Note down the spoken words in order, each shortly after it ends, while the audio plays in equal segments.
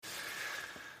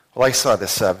Well, I saw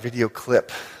this video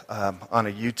clip on a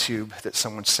YouTube that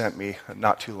someone sent me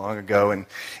not too long ago, and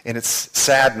it's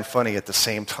sad and funny at the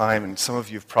same time, and some of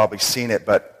you have probably seen it,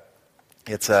 but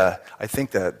it's I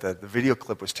think the video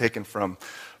clip was taken from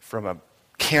a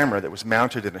camera that was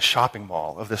mounted in a shopping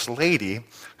mall of this lady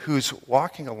who's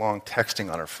walking along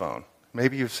texting on her phone.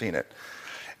 Maybe you've seen it.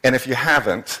 And if you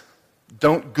haven't,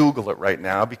 don't Google it right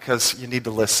now because you need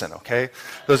to listen, okay?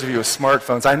 Those of you with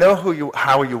smartphones, I know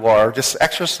how you are. Just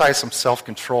exercise some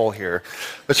self-control here.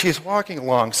 But she's walking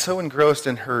along so engrossed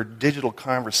in her digital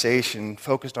conversation,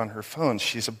 focused on her phone,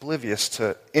 she's oblivious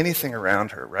to anything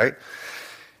around her, right?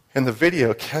 And the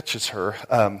video catches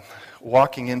her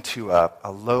walking into a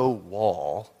low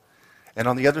wall, and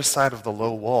on the other side of the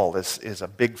low wall is a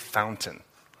big fountain,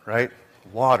 right?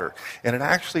 Water. And it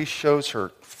actually shows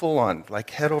her full on,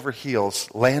 like head over heels,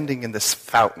 landing in this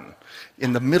fountain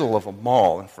in the middle of a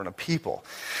mall in front of people.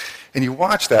 And you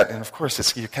watch that, and of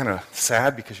course you're kind of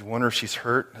sad because you wonder if she's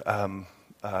hurt,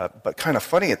 but kind of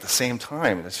funny at the same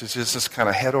time. It's just kind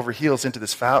of head over heels into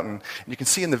this fountain. And you can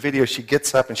see in the video she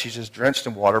gets up and she's just drenched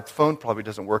in water. Phone probably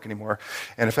doesn't work anymore.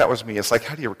 And if that was me, it's like,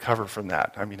 how do you recover from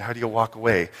that? I mean, how do you walk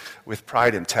away with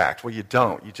pride intact? Well, you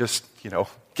don't. You just,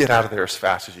 get out of there as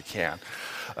fast as you can.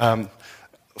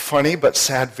 Funny but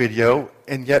sad video,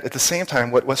 and yet at the same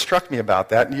time, what struck me about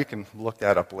that, and you can look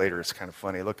that up later, it's kind of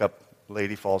funny, look up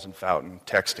lady falls in fountain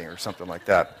texting or something like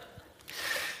that,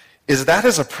 is that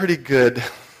is a pretty good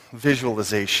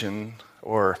visualization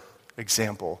or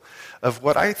example of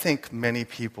what I think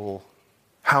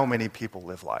how many people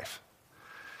live life.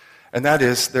 And that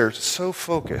is, they're so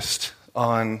focused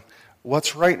on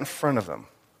what's right in front of them.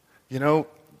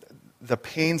 The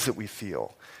pains that we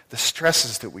feel, the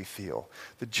stresses that we feel,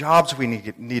 the jobs we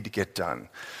need to get done,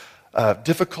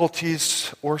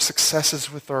 difficulties or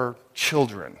successes with our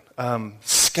children,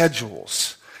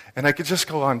 schedules. And I could just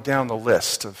go on down the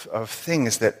list of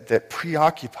things that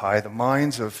preoccupy the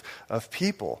minds of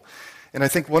people. And I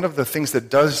think one of the things that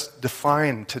does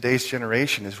define today's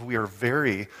generation is we are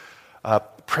very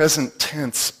present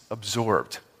tense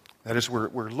absorbed. That is,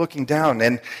 we're looking down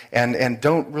and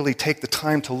don't really take the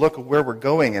time to look at where we're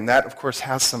going. And that, of course,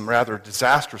 has some rather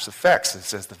disastrous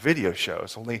effects, as the video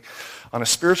shows. Only on a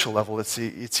spiritual level,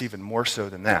 it's even more so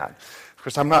than that. Of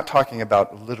course, I'm not talking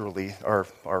about literally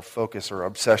our focus or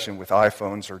obsession with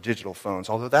iPhones or digital phones,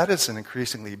 although that is an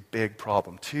increasingly big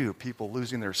problem, too. People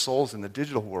losing their souls in the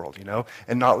digital world,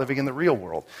 and not living in the real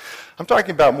world. I'm talking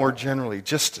about more generally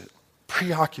just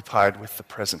preoccupied with the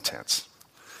present tense.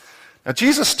 Now,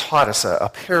 Jesus taught us a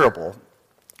parable.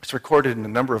 It's recorded in a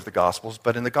number of the Gospels,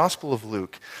 but in the Gospel of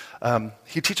Luke,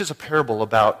 he teaches a parable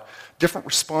about different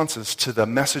responses to the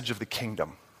message of the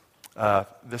kingdom,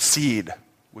 the seed,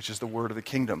 which is the word of the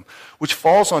kingdom, which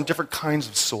falls on different kinds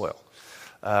of soil,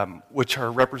 which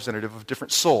are representative of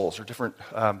different souls or different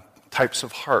types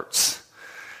of hearts.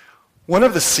 One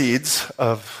of the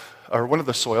one of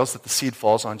the soils that the seed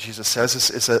falls on, Jesus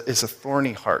says, is a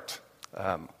thorny heart.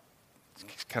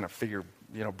 Kind of figure,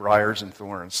 briars and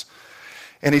thorns.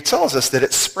 And he tells us that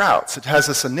it sprouts. It has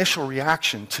this initial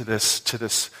reaction to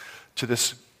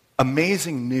this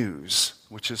amazing news,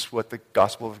 which is what the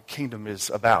gospel of the kingdom is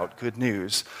about, good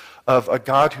news, of a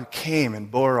God who came and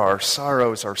bore our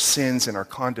sorrows, our sins, and our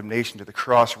condemnation to the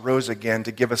cross, rose again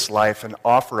to give us life and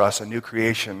offer us a new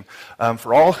creation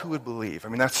for all who would believe. I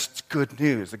mean, that's good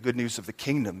news, the good news of the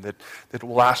kingdom that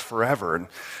will last forever. And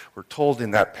we're told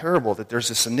in that parable that there's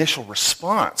this initial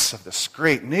response of this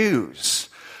great news.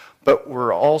 But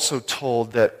we're also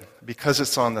told that because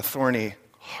it's on the thorny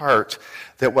heart,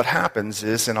 that what happens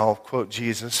is, and I'll quote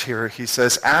Jesus here, he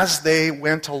says, as they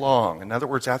went along, in other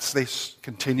words, as they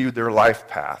continued their life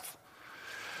path,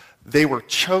 they were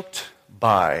choked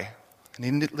by, and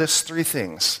he lists three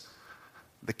things: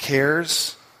 the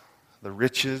cares, the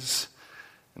riches,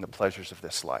 and the pleasures of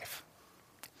this life.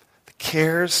 The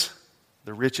cares,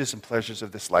 the riches, and pleasures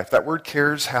of this life. That word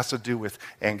cares has to do with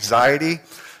anxiety,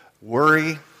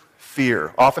 worry,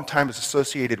 fear, oftentimes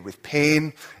associated with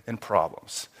pain and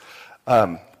problems.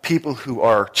 People who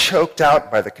are choked out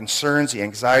by the concerns, the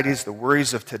anxieties, the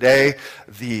worries of today,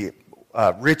 the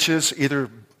riches, either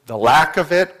the lack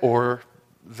of it or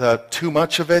the too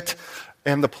much of it,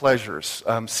 and the pleasures,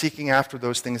 seeking after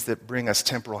those things that bring us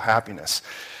temporal happiness.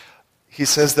 He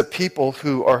says that people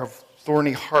who are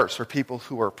thorny hearts are people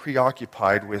who are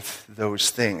preoccupied with those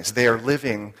things. They are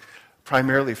living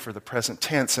primarily for the present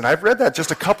tense. And I've read that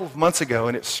just a couple of months ago,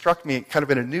 and it struck me kind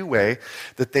of in a new way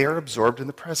that they are absorbed in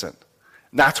the present.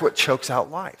 And that's what chokes out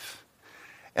life.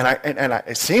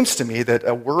 It seems to me that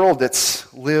a world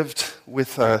that's lived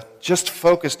with just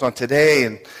focused on today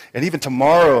and even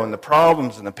tomorrow and the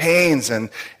problems and the pains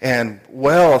and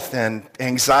wealth and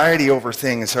anxiety over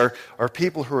things are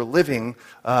people who are living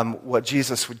what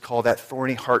Jesus would call that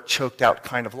thorny heart choked out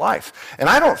kind of life. And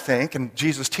I don't think, and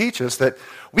Jesus teaches, that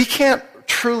we can't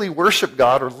truly worship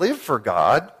God or live for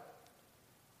God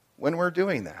when we're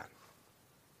doing that.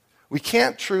 We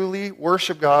can't truly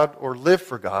worship God or live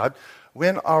for God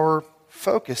when our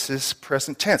focus is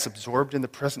present tense, absorbed in the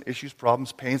present issues,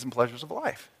 problems, pains, and pleasures of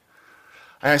life.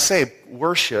 And I say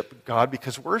worship God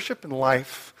because worship and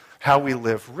life, how we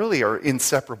live, really are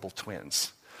inseparable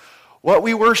twins. What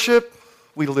we worship,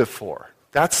 we live for.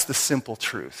 That's the simple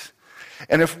truth.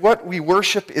 And if what we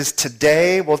worship is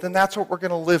today, well, then that's what we're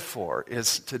going to live for,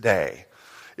 is today.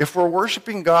 If we're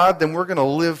worshiping God, then we're going to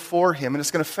live for Him, and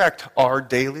it's going to affect our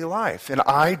daily life. And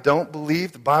I don't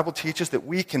believe the Bible teaches that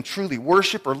we can truly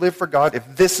worship or live for God if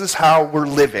this is how we're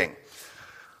living.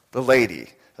 The lady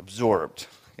absorbed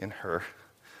in her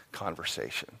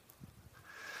conversation.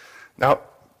 Now,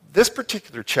 this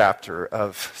particular chapter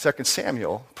of 2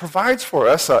 Samuel provides for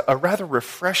us a rather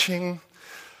refreshing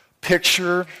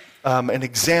picture, an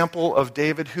example of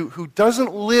David who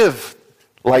doesn't live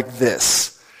like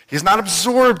this. He's not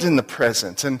absorbed in the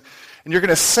present. And you're going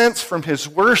to sense from his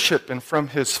worship and from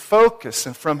his focus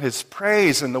and from his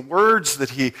praise and the words that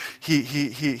he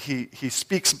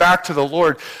speaks back to the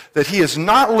Lord that he is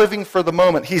not living for the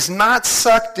moment. He's not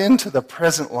sucked into the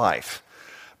present life.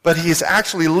 But he's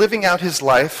actually living out his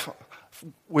life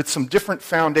with some different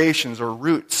foundations or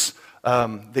roots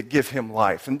that give him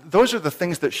life. And those are the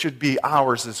things that should be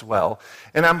ours as well.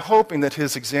 And I'm hoping that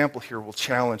his example here will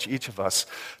challenge each of us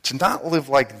to not live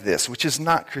like this, which is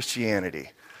not Christianity,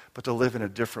 but to live in a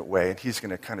different way. And he's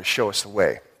going to kind of show us the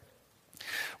way.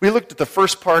 We looked at the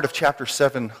first part of chapter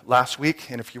 7 last week.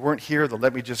 And if you weren't here, then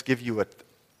let me just give you a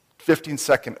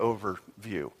 15-second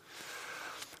overview.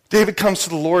 David comes to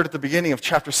the Lord at the beginning of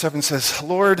chapter 7 and says,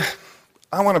 Lord,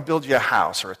 I want to build you a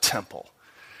house or a temple.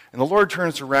 And the Lord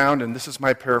turns around, and this is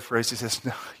my paraphrase. He says,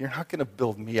 no, you're not going to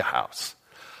build me a house.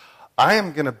 I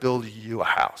am going to build you a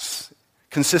house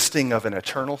consisting of an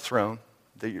eternal throne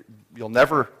that you'll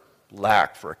never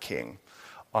lack for a king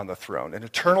on the throne. An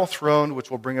eternal throne which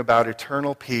will bring about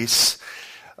eternal peace,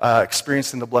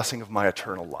 experiencing the blessing of my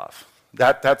eternal love.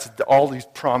 That's all these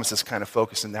promises kind of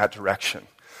focus in that direction.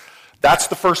 That's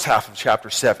the first half of chapter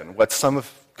 7, what some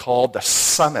have called the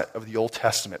summit of the Old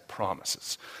Testament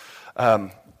promises.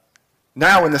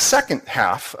 Now, in the second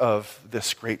half of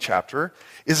this great chapter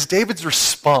is David's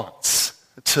response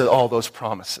to all those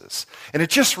promises. And it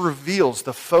just reveals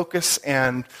the focus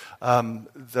and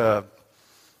the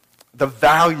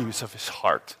values of his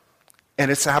heart. And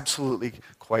it's absolutely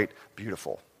quite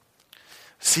beautiful.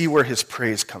 See where his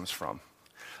praise comes from.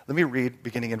 Let me read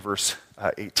beginning in verse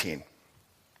 18. It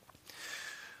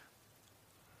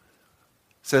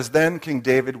says, Then King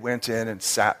David went in and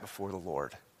sat before the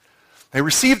Lord. They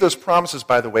received those promises,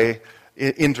 by the way,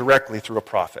 indirectly through a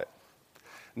prophet.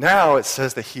 Now it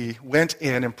says that he went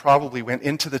in and probably went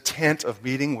into the tent of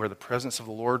meeting where the presence of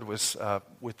the Lord was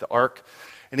with the ark.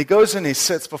 And he goes in and he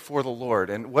sits before the Lord.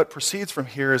 And what proceeds from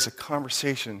here is a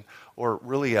conversation or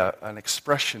really an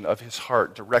expression of his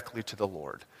heart directly to the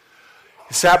Lord.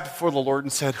 He sat before the Lord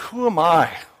and said, Who am I,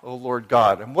 O Lord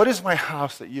God? And what is my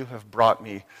house that you have brought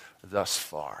me thus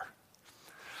far?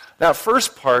 That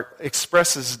first part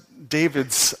expresses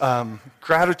David's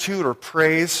gratitude or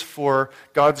praise for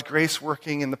God's grace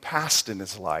working in the past in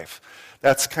his life.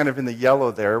 That's kind of in the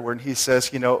yellow there when he says,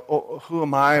 who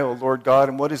am I, O Lord God,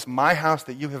 and what is my house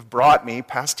that you have brought me,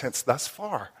 past tense, thus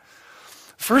far?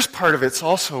 The first part of it's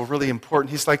also really important.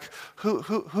 He's like,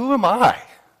 who am I?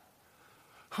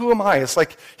 Who am I? It's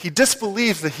like he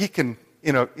disbelieves that he can,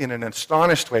 in an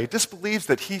astonished way, disbelieves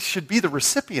that he should be the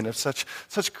recipient of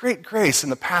such great grace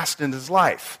in the past in his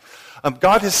life.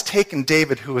 God has taken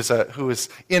David, who is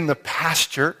in the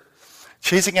pasture,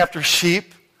 chasing after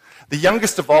sheep, the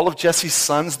youngest of all of Jesse's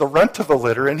sons, the runt of the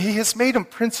litter, and he has made him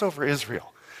prince over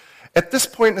Israel. At this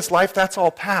point in his life, that's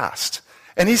all past.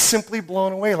 And he's simply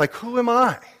blown away, like, who am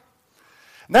I?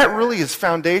 And that really is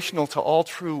foundational to all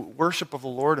true worship of the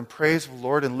Lord and praise of the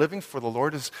Lord and living for the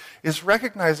Lord is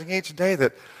recognizing each day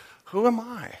that, who am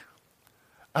I?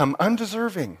 I'm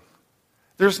undeserving.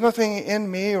 There's nothing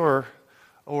in me or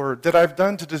that I've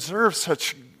done to deserve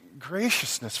such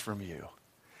graciousness from you.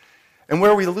 And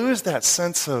where we lose that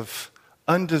sense of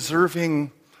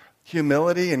undeserving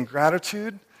humility and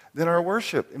gratitude, then our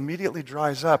worship immediately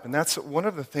dries up. And that's one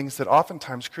of the things that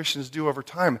oftentimes Christians do over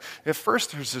time. At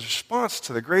first, there's a response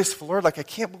to the grace of the Lord, like, I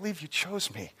can't believe you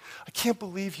chose me. I can't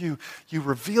believe you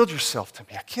revealed yourself to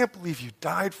me. I can't believe you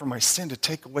died for my sin to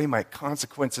take away my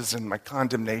consequences and my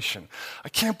condemnation. I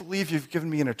can't believe you've given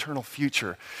me an eternal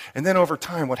future. And then over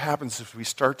time, what happens is we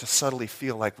start to subtly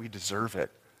feel like we deserve it.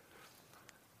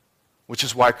 Which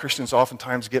is why Christians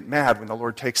oftentimes get mad when the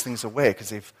Lord takes things away, because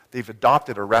they've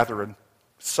adopted a rather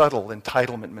subtle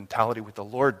entitlement mentality with the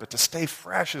Lord. But to stay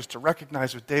fresh is to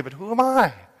recognize with David, who am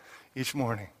I each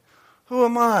morning? Who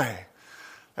am I?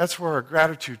 That's where our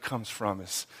gratitude comes from,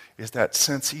 is that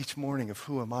sense each morning of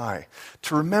who am I?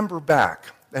 To remember back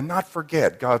and not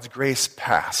forget God's grace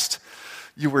past.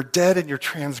 You were dead in your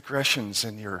transgressions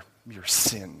and your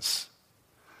sins.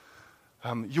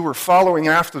 You were following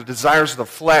after the desires of the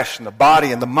flesh and the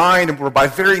body and the mind, and were by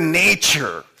very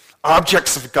nature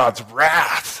objects of God's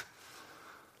wrath.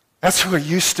 That's who I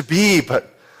used to be,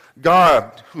 but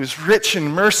God, who is rich in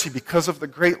mercy because of the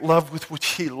great love with which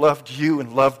he loved you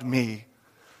and loved me,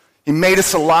 he made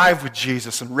us alive with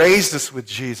Jesus and raised us with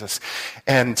Jesus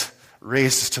and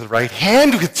raised us to the right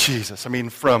hand with Jesus. I mean,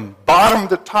 from bottom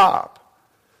to top.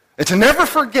 And to never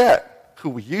forget who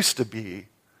we used to be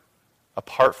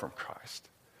apart from Christ.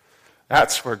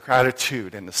 That's where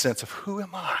gratitude and the sense of who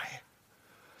am I?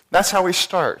 That's how he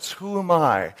starts. Who am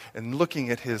I? And looking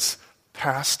at his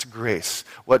past grace,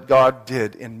 what God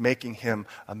did in making him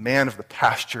a man of the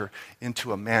pasture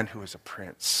into a man who is a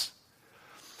prince.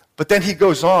 But then he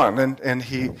goes on and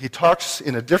he talks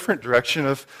in a different direction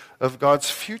of God's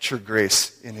future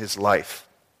grace in his life.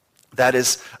 That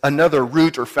is another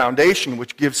root or foundation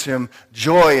which gives him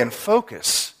joy and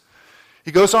focus.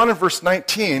 He goes on in verse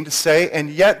 19 to say, and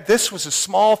yet this was a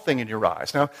small thing in your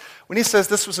eyes. Now, when he says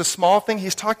this was a small thing,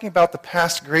 he's talking about the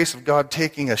past grace of God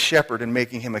taking a shepherd and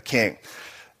making him a king.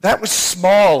 That was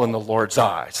small in the Lord's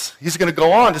eyes. He's going to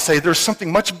go on to say, there's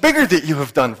something much bigger that you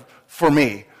have done for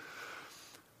me.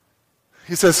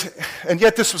 He says, and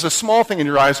yet this was a small thing in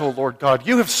your eyes, O Lord God.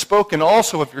 You have spoken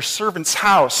also of your servant's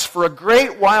house for a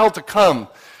great while to come.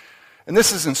 And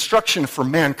this is instruction for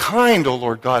mankind, O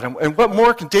Lord God. And what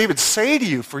more can David say to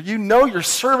you? For you know your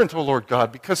servant, O Lord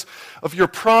God, because of your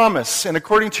promise. And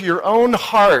according to your own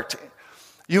heart,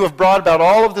 you have brought about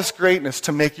all of this greatness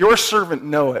to make your servant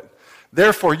know it.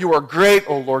 Therefore, you are great,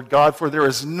 O Lord God, for there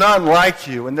is none like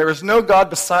you. And there is no God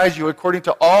besides you, according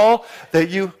to all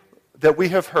that we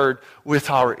have heard with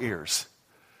our ears.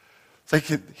 It's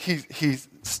like he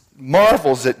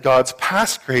marvels at God's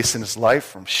past grace in his life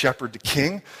from shepherd to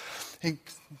king.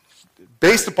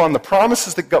 Based upon the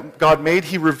promises that God made,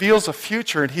 he reveals a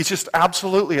future, and he's just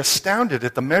absolutely astounded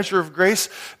at the measure of grace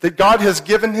that God has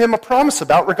given him a promise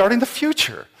about regarding the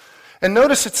future. And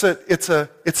notice it's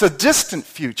a distant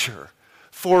future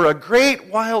for a great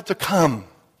while to come.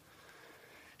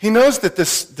 He knows that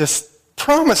this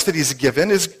promise that he's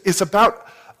given is about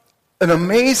an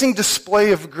amazing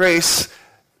display of grace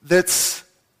that's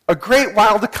a great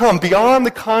while to come, beyond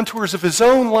the contours of his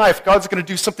own life. God's going to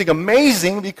do something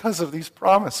amazing because of these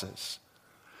promises.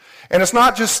 And it's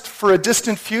not just for a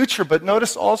distant future, but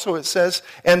notice also it says,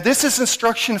 and this is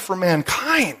instruction for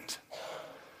mankind.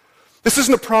 This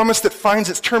isn't a promise that finds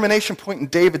its termination point in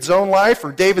David's own life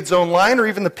or David's own line or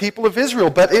even the people of Israel,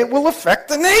 but it will affect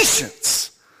the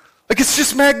nations. Like, it's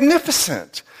just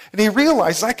magnificent. And he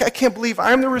realized, I can't believe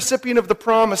I'm the recipient of the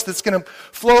promise that's going to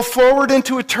flow forward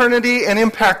into eternity and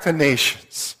impact the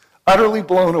nations. Utterly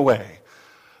blown away.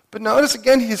 But notice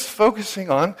again, he's focusing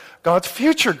on God's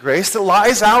future grace that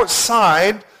lies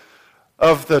outside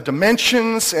of the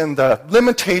dimensions and the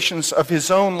limitations of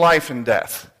his own life and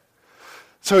death.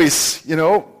 So he's,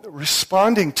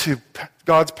 responding to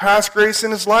God's past grace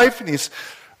in his life, and he's,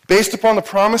 based upon the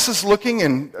promises, looking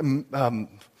and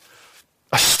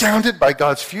astounded by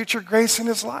God's future grace in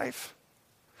his life.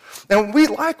 Now, we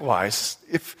likewise,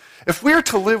 if we are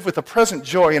to live with a present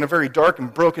joy in a very dark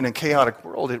and broken and chaotic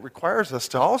world, it requires us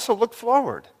to also look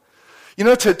forward.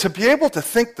 To be able to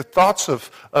think the thoughts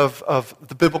of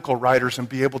the biblical writers and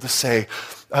be able to say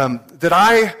that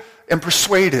I am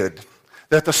persuaded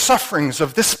that the sufferings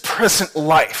of this present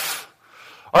life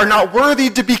are not worthy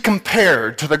to be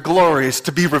compared to the glories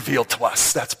to be revealed to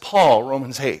us. That's Paul,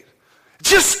 Romans 8. It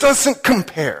just doesn't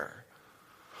compare.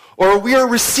 Or we are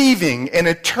receiving an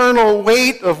eternal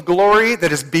weight of glory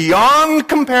that is beyond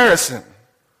comparison.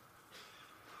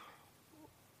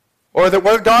 Or that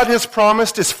what God has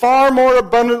promised is far more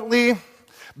abundantly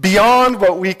beyond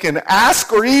what we can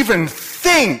ask or even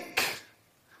think.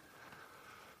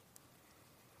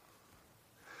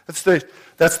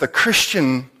 That's the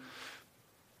Christian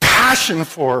passion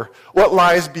for what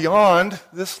lies beyond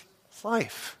this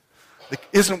life. It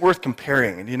isn't worth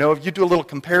comparing. And if you do a little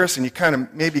comparison, you kind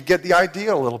of maybe get the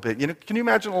idea a little bit. Can you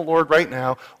imagine the Lord right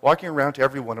now walking around to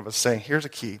every one of us saying, here's a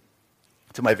key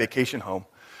to my vacation home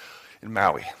in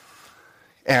Maui.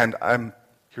 And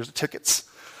here's the tickets.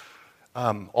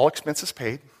 All expenses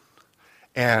paid.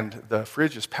 And the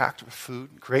fridge is packed with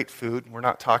food, great food. We're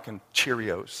not talking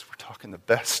Cheerios. We're talking the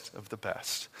best of the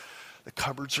best. The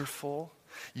cupboards are full.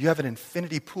 You have an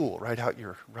infinity pool right out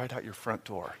your front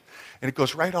door. And it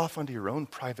goes right off onto your own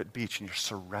private beach, and you're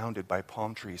surrounded by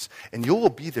palm trees. And you will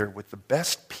be there with the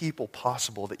best people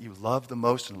possible that you love the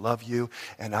most and love you,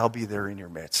 and I'll be there in your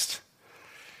midst.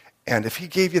 And if he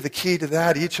gave you the key to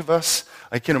that, each of us,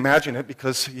 I can imagine it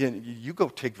because you go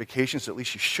take vacations, at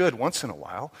least you should once in a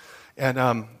while.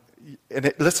 And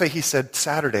let's say he said,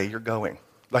 Saturday, you're going.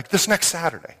 Like this next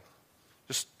Saturday,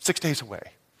 just 6 days away.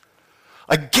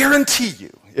 I guarantee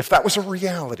you, if that was a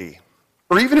reality,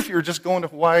 or even if you were just going to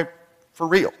Hawaii for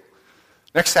real,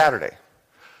 next Saturday,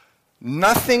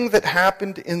 nothing that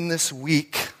happened in this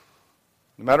week,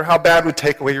 no matter how bad, would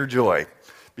take away your joy,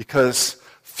 because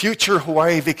future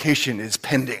Hawaii vacation is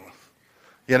pending.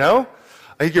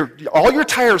 All your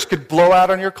tires could blow out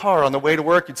on your car on the way to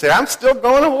work. You'd say, I'm still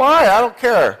going to Hawaii, I don't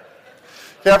care.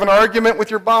 If you have an argument with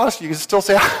your boss, you can still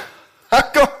say,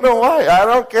 I'm going to Hawaii, I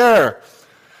don't care.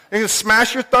 You can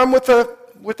smash your thumb with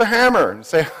a hammer and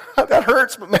say, that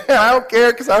hurts, but man, I don't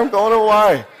care because I'm going to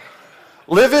Hawaii.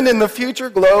 Living in the future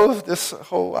glow of this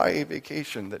Hawaii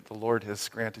vacation that the Lord has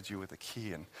granted you with a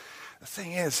key. And the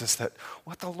thing is that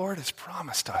what the Lord has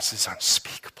promised us is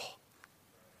unspeakable.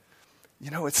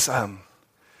 It's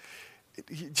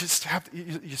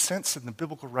you sense in the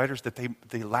biblical writers that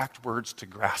they lacked words to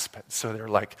grasp it. So they're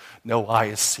like, no eye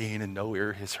has seen and no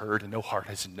ear has heard and no heart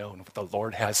has known what the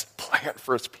Lord has planned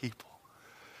for his people.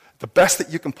 The best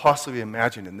that you can possibly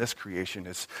imagine in this creation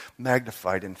is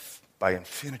magnified by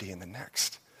infinity in the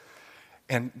next.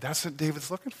 And that's what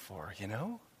David's looking for,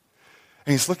 And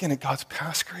he's looking at God's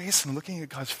past grace and looking at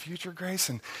God's future grace,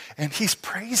 and he's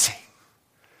praising.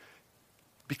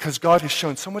 Because God has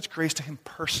shown so much grace to him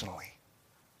personally.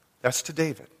 That's to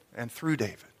David and through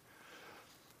David.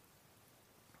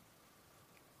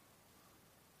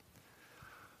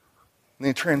 And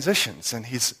he transitions, and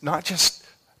he's not just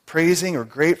praising or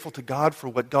grateful to God for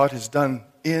what God has done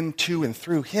in, to, and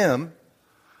through him,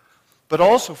 but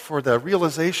also for the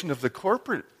realization of the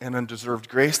corporate and undeserved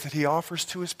grace that he offers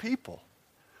to his people.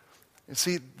 You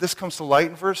see, this comes to light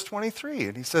in verse 23,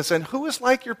 and he says, and who is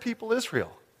like your people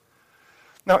Israel?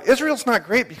 Now, Israel's not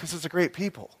great because it's a great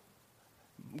people.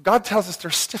 God tells us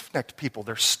they're stiff-necked people.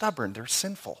 They're stubborn. They're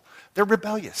sinful. They're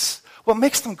rebellious. What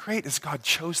makes them great is God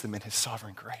chose them in his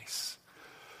sovereign grace.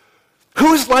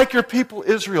 Who is like your people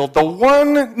Israel, the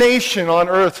one nation on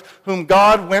earth whom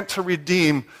God went to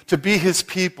redeem to be his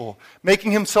people,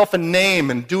 making himself a name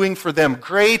and doing for them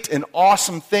great and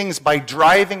awesome things by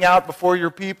driving out before your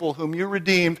people whom you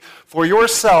redeemed for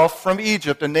yourself from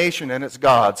Egypt, a nation and its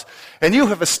gods. And you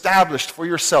have established for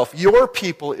yourself your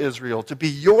people Israel to be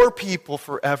your people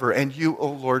forever, and you, O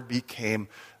Lord, became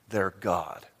their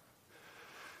God.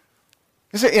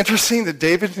 Isn't it interesting that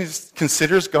David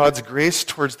considers God's grace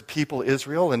towards the people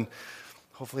Israel? And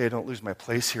hopefully I don't lose my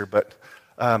place here, but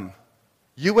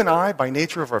you and I, by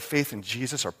nature of our faith in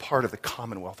Jesus, are part of the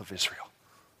commonwealth of Israel.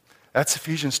 That's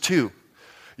Ephesians 2.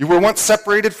 You were once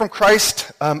separated from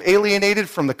Christ, alienated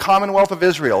from the commonwealth of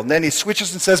Israel. And then he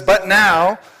switches and says, but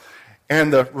now,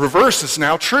 and the reverse is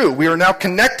now true. We are now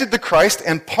connected to Christ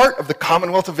and part of the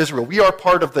commonwealth of Israel. We are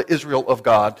part of the Israel of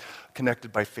God,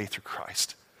 connected by faith through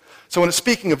Christ. So when it's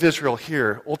speaking of Israel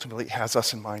here, ultimately it has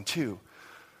us in mind too.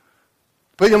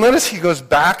 But you'll notice he goes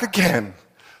back again.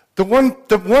 The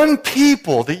one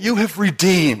people that you have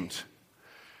redeemed.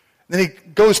 Then he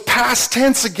goes past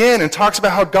tense again and talks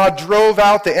about how God drove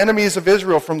out the enemies of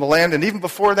Israel from the land. And even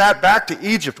before that, back to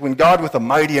Egypt, when God with a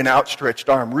mighty and outstretched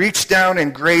arm reached down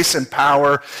in grace and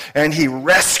power, and he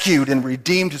rescued and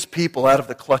redeemed his people out of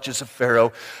the clutches of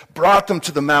Pharaoh, brought them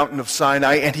to the mountain of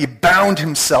Sinai, and he bound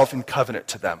himself in covenant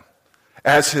to them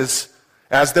as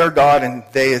their God and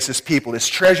they as his people, his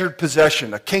treasured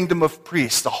possession, a kingdom of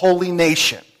priests, a holy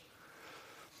nation.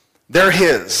 They're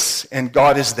his, and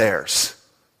God is theirs.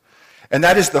 And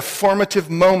that is the formative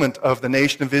moment of the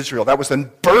nation of Israel. That was the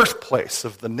birthplace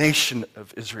of the nation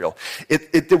of Israel.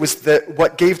 It was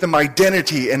what gave them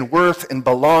identity and worth and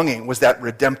belonging was that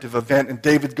redemptive event. And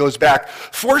David goes back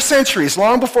 4 centuries,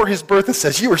 long before his birth, and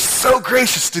says, you were so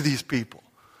gracious to these people.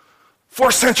 4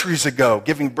 centuries ago,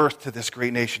 giving birth to this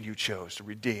great nation you chose to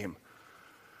redeem.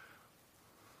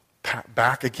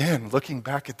 Back again, looking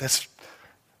back at this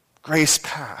grace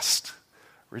past,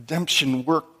 redemption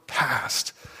work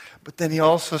past. But then he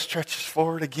also stretches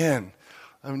forward again.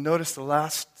 Notice the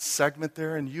last segment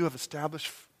there, and you have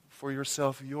established for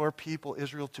yourself your people,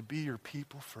 Israel, to be your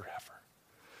people forever.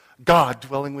 God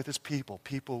dwelling with his people,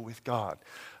 people with God.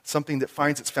 Something that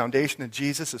finds its foundation in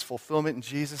Jesus, its fulfillment in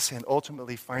Jesus, and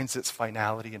ultimately finds its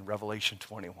finality in Revelation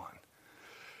 21.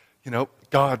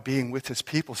 God being with his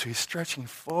people, so he's stretching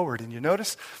forward. And you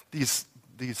notice these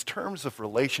terms of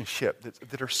relationship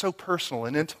that are so personal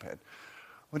and intimate.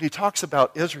 When he talks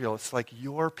about Israel, it's like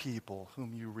your people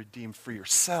whom you redeemed for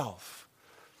yourself.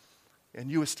 And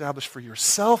you established for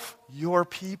yourself your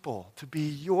people, to be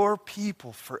your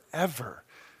people forever.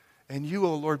 And you,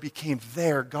 O Lord, became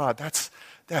their God.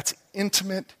 That's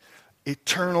intimate,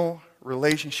 eternal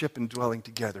relationship and dwelling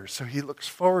together. So he looks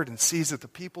forward and sees that the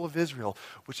people of Israel,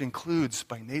 which includes,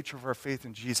 by nature of our faith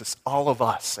in Jesus, all of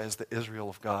us as the Israel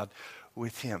of God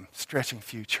with him, stretching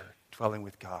future, dwelling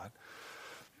with God.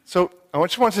 So I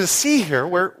just want you to see here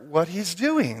what he's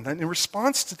doing in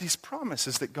response to these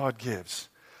promises that God gives.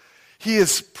 He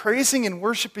is praising and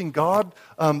worshiping God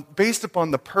based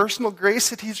upon the personal grace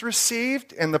that he's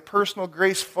received and the personal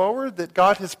grace forward that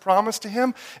God has promised to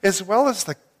him, as well as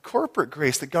the corporate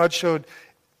grace that God showed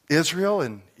Israel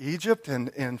and Egypt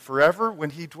and forever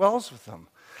when he dwells with them.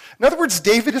 In other words,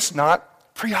 David is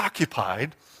not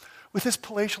preoccupied with his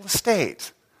palatial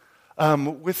estate,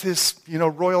 with his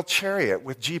royal chariot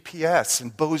with GPS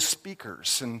and Bose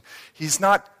speakers. And he's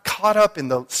not caught up in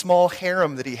the small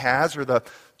harem that he has or the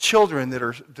children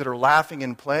that are laughing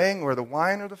and playing or the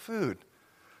wine or the food.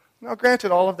 Now,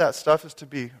 granted, all of that stuff is to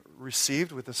be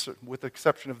received, with the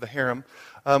exception of the harem,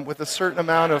 with a certain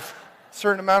amount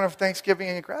of thanksgiving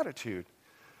and gratitude.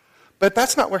 But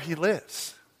that's not where he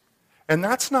lives. And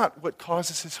that's not what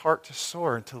causes his heart to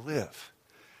soar and to live.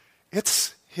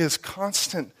 It's his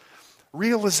constant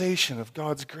realization of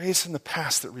God's grace in the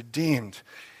past that redeemed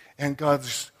and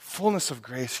God's fullness of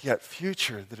grace yet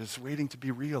future that is waiting to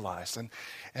be realized.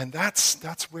 And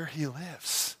that's where he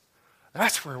lives.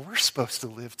 That's where we're supposed to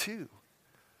live too.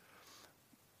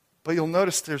 But you'll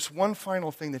notice there's one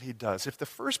final thing that he does. If the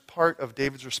first part of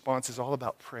David's response is all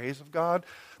about praise of God,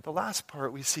 the last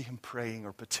part we see him praying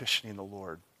or petitioning the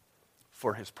Lord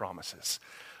for his promises.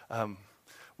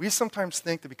 We sometimes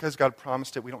think that because God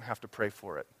promised it, we don't have to pray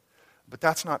for it. But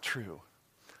that's not true.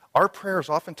 Our prayers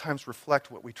oftentimes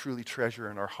reflect what we truly treasure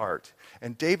in our heart.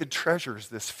 And David treasures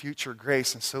this future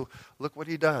grace, and so look what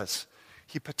he does.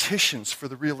 He petitions for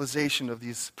the realization of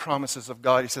these promises of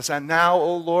God. He says, "And now,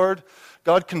 O Lord,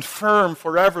 God, confirm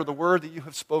forever the word that you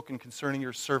have spoken concerning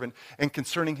your servant and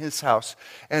concerning his house,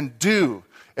 and do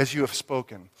as you have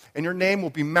spoken. And your name will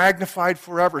be magnified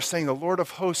forever, saying, the Lord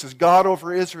of hosts is God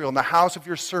over Israel, and the house of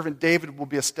your servant David will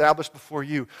be established before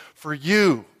you. For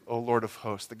you, O Lord of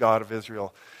hosts, the God of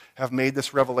Israel, have made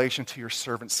this revelation to your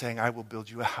servant, saying, I will build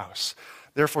you a house.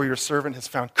 Therefore your servant has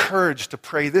found courage to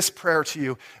pray this prayer to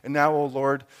you. And now, O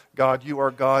Lord God, you are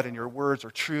God, and your words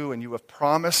are true, and you have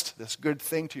promised this good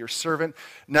thing to your servant.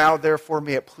 Now, therefore,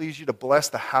 may it please you to bless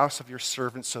the house of your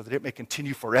servant, so that it may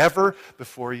continue forever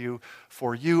before you.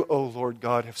 For you, O Lord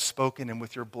God, have spoken, and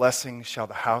with your blessing shall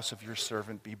the house of your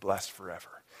servant be blessed forever."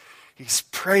 He's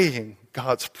praying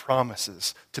God's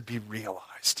promises to be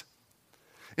realized.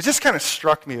 It just kind of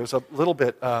struck me, it was a little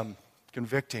bit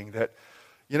convicting that,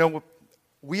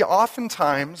 we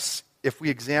oftentimes, if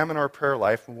we examine our prayer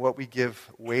life and what we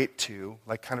give weight to,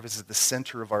 like kind of as the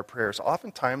center of our prayers,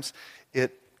 oftentimes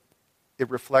it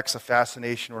reflects a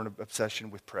fascination or an obsession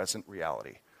with present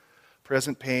reality.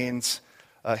 Present pains,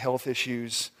 health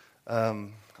issues,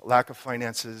 lack of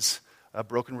finances,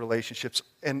 broken relationships,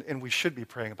 and we should be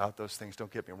praying about those things,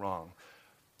 don't get me wrong.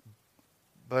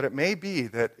 But it may be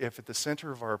that if at the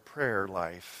center of our prayer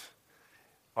life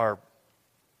are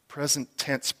present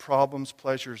tense problems,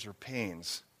 pleasures, or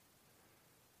pains,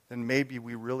 then maybe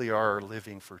we really are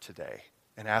living for today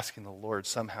and asking the Lord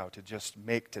somehow to just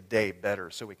make today better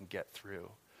so we can get through,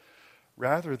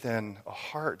 rather than a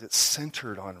heart that's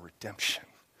centered on redemption.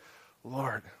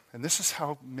 Lord, and this is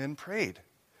how men prayed,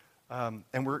 and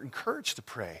we're encouraged to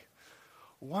pray.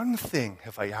 One thing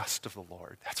have I asked of the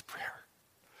Lord, that's prayer.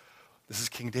 This is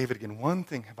King David again. One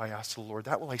thing have I asked the Lord,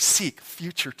 that will I seek,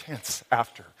 future tense,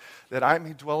 after, that I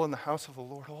may dwell in the house of the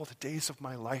Lord all the days of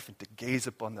my life, and to gaze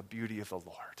upon the beauty of the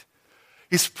Lord.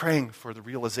 He's praying for the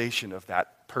realization of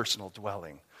that personal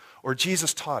dwelling. Or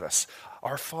Jesus taught us,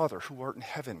 Our Father who art in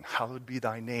heaven, hallowed be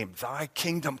thy name. Thy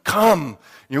kingdom come,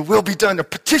 your will be done. They're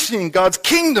petitioning God's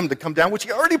kingdom to come down, which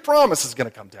he already promised is going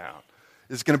to come down.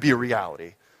 Is going to be a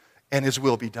reality. And his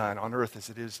will be done on earth as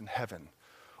it is in heaven.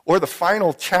 Or the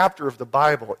final chapter of the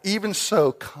Bible, even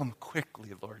so, come quickly,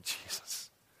 Lord Jesus.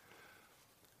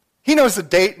 He knows the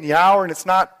date and the hour, and it's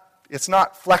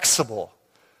not flexible.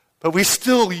 But we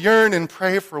still yearn and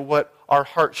pray for what our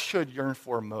hearts should yearn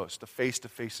for most, a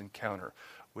face-to-face encounter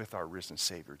with our risen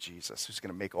Savior, Jesus, who's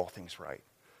going to make all things right.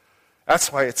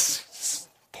 That's why it's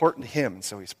important to him, and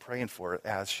so he's praying for it,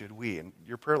 as should we. And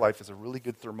your prayer life is a really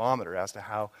good thermometer as to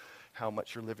how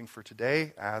much you're living for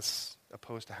today, as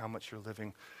opposed to how much you're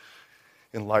living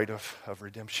in light of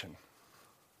redemption.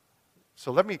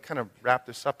 So let me kind of wrap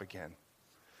this up again.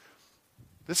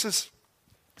 This is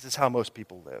how most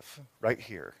people live, right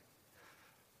here.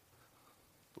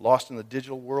 Lost in the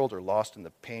digital world or lost in the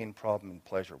pain, problem, and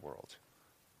pleasure world.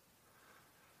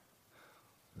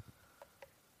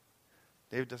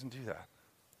 David doesn't do that.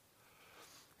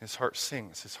 His heart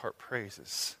sings, his heart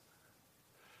praises.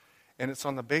 And it's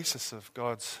on the basis of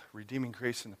God's redeeming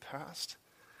grace in the past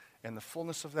and the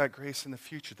fullness of that grace in the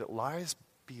future that lies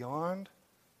beyond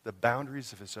the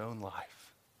boundaries of his own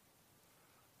life.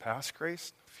 Past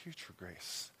grace, future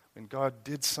grace. When God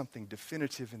did something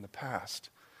definitive in the past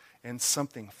and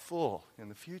something full in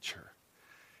the future.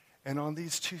 And on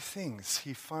these two things,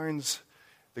 he finds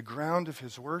the ground of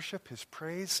his worship, his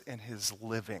praise, and his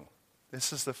living.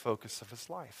 This is the focus of his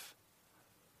life.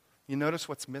 You notice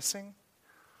what's missing?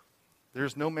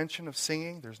 There's no mention of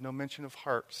singing. There's no mention of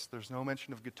harps. There's no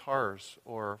mention of guitars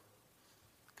or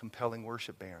compelling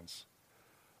worship bands.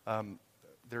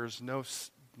 There's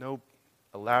no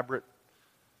elaborate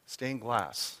stained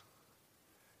glass.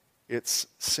 It's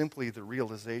simply the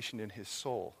realization in his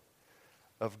soul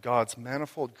of God's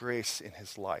manifold grace in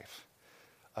his life,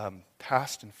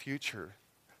 past and future,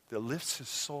 that lifts his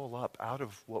soul up out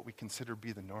of what we consider to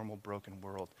be the normal broken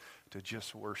world to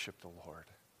just worship the Lord.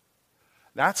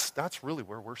 That's really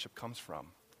where worship comes from.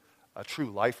 A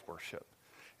true life worship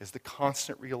is the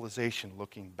constant realization,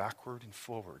 looking backward and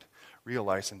forward,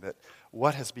 realizing that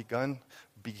what has began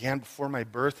before my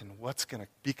birth, and what's going to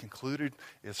be concluded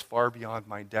is far beyond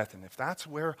my death. And if that's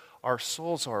where our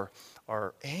souls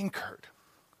are anchored,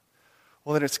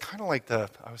 well, then it's kind of like I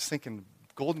was thinking,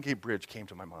 Golden Gate Bridge came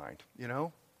to my mind, you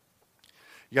know?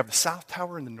 You have the South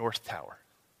Tower and the North Tower.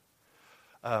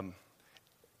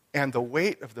 And the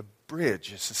weight of the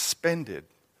bridge is suspended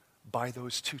by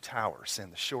those two towers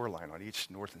and the shoreline on each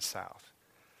north and south.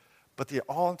 But the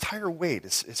entire weight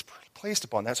is placed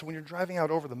upon that. So when you're driving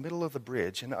out over the middle of the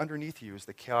bridge, and underneath you is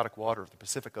the chaotic water of the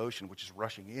Pacific Ocean, which is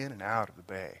rushing in and out of the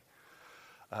bay,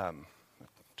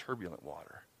 turbulent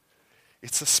water.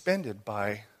 It's suspended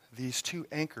by these two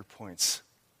anchor points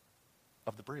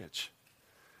of the bridge.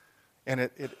 And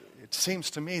it seems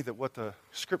to me that what the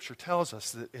Scripture tells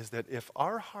us is that if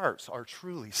our hearts are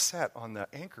truly set on the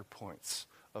anchor points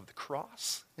of the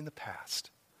cross in the past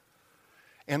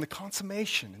and the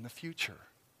consummation in the future,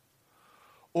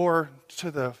 or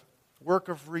to the work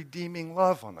of redeeming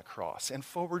love on the cross and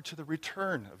forward to the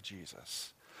return of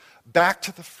Jesus, back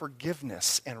to the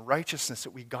forgiveness and righteousness that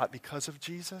we got because of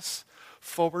Jesus,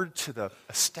 forward to the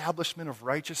establishment of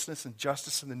righteousness and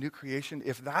justice in the new creation,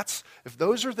 if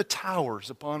those are the towers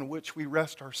upon which we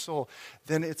rest our soul,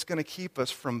 then it's going to keep us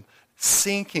from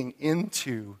sinking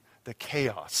into the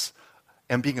chaos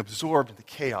and being absorbed in the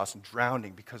chaos and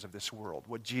drowning because of this world.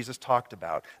 What Jesus talked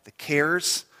about, the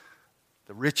cares,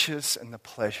 the riches, and the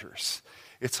pleasures.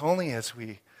 It's only as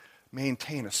we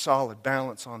maintain a solid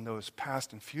balance on those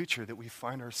past and future that we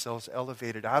find ourselves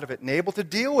elevated out of it and able to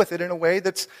deal with it in a way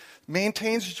that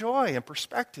maintains joy and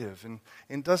perspective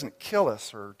and doesn't kill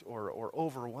us or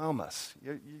overwhelm us.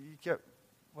 You get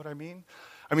what I mean?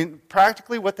 I mean,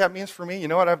 practically what that means for me, you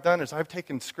know what I've done is I've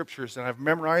taken scriptures and I've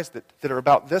memorized that are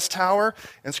about this tower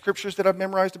and scriptures that I've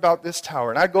memorized about this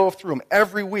tower. And I go through them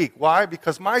every week. Why?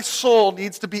 Because my soul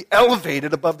needs to be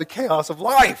elevated above the chaos of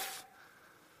life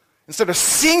instead of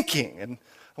sinking. And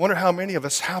I wonder how many of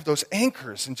us have those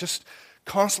anchors and just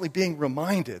constantly being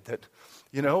reminded that,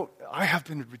 you know, I have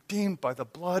been redeemed by the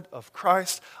blood of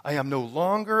Christ. I am no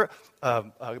longer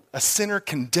a sinner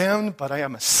condemned, but I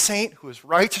am a saint who is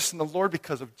righteous in the Lord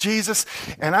because of Jesus.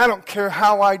 And I don't care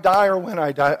how I die or when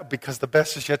I die, because the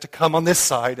best is yet to come on this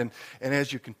side. And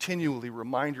as you continually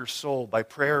remind your soul by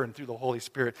prayer and through the Holy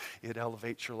Spirit, it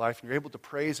elevates your life. And you're able to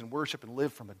praise and worship and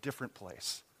live from a different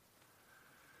place.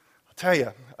 I'll tell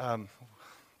you,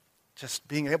 just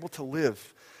being able to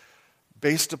live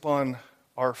based upon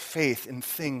our faith in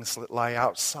things that lie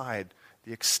outside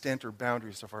the extent or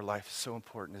boundaries of our life is so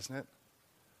important, isn't it?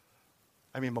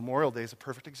 I mean, Memorial Day is a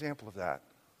perfect example of that.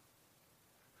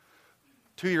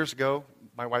 2 years ago,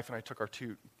 my wife and I took our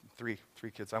three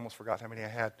kids. I almost forgot how many I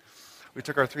had. We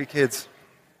took our 3 kids.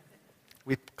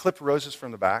 We clipped roses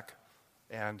from the back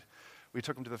And we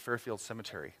took him to the Fairfield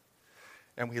Cemetery.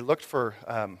 And we looked for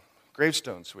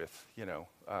gravestones with,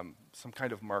 some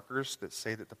kind of markers that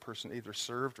say that the person either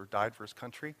served or died for his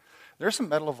country. There are some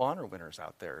Medal of Honor winners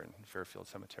out there in Fairfield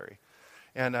Cemetery.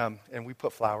 And we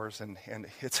put flowers, and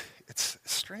it's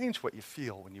strange what you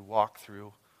feel when you walk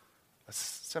through a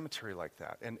cemetery like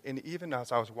that. And even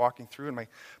as I was walking through, and my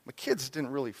kids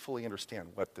didn't really fully understand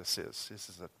what this is. This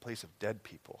is a place of dead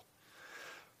people.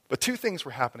 But two things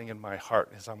were happening in my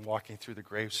heart as I'm walking through the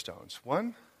gravestones.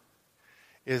 One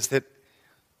is that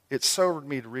it sobered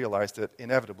me to realize that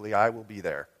inevitably I will be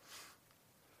there.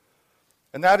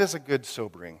 And that is a good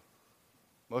sobering.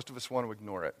 Most of us want to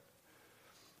ignore it.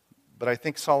 But I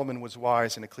think Solomon was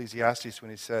wise in Ecclesiastes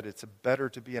when he said, it's better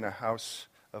to be in a house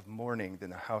of mourning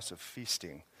than a house of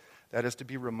feasting. That is to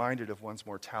be reminded of one's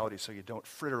mortality so you don't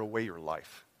fritter away your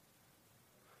life.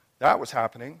 That was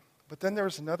happening. But then there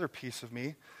was another piece of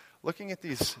me looking at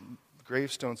these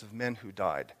gravestones of men who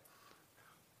died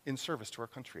in service to our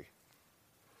country.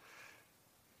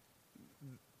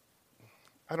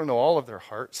 I don't know all of their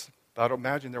hearts, but I'd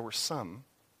imagine there were some,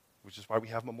 which is why we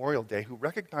have Memorial Day, who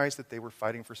recognized that they were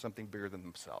fighting for something bigger than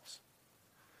themselves.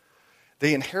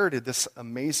 They inherited this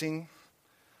amazing,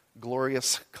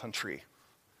 glorious country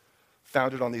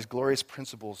founded on these glorious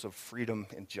principles of freedom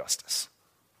and justice,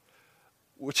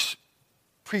 which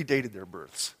predated their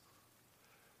births.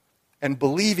 And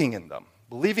believing in them,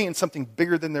 believing in something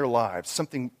bigger than their lives,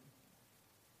 something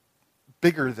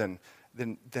bigger than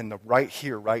the right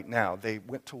here, right now, they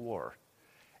went to war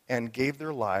and gave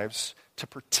their lives to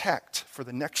protect for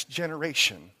the next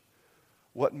generation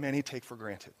what many take for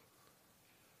granted.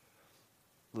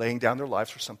 Laying down their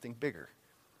lives for something bigger.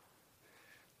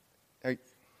 Now,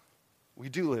 we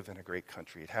do live in a great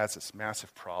country. It has its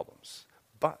massive problems.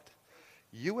 But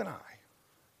you and I,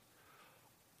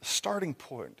 the starting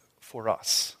point for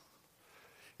us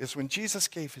is when Jesus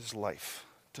gave his life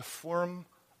to form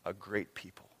a great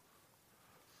people.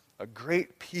 A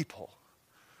great people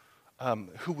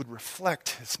who would reflect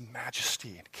his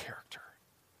majesty and character.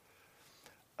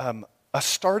 A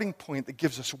starting point that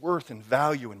gives us worth and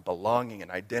value and belonging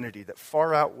and identity that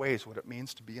far outweighs what it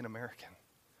means to be an American.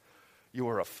 You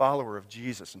are a follower of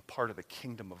Jesus and part of the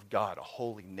kingdom of God, a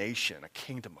holy nation, a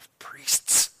kingdom of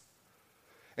priests.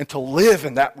 And to live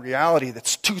in that reality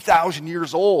that's 2,000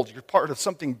 years old, you're part of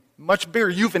something much bigger.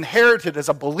 You've inherited as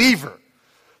a believer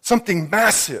something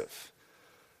massive.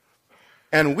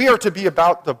 And we are to be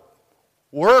about the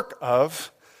work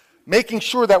of making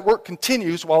sure that work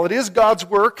continues while it is God's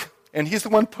work, and he's the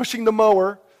one pushing the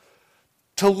mower,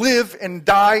 to live and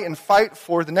die and fight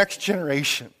for the next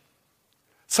generation.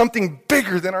 Something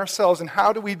bigger than ourselves. And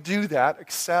how do we do that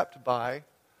except by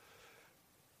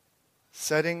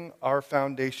setting our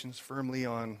foundations firmly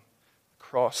on the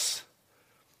cross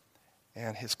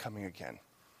and his coming again?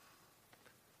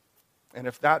 And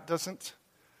if that doesn't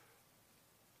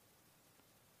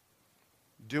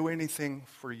do anything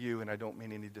for you, and I don't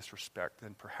mean any disrespect,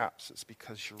 then perhaps it's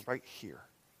because you're right here.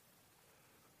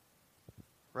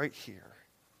 Right here.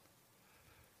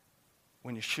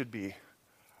 When you should be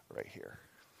right here.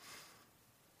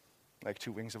 Like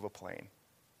two wings of a plane.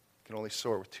 You can only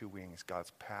soar with two wings,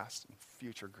 God's past and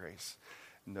future grace.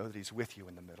 And know that he's with you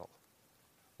in the middle.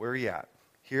 Where are you at?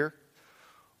 Here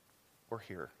or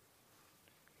here?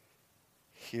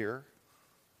 Here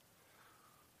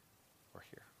or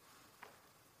here?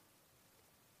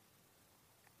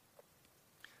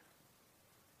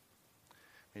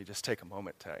 Maybe just take a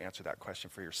moment to answer that question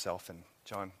for yourself. And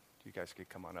John, you guys could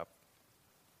come on up.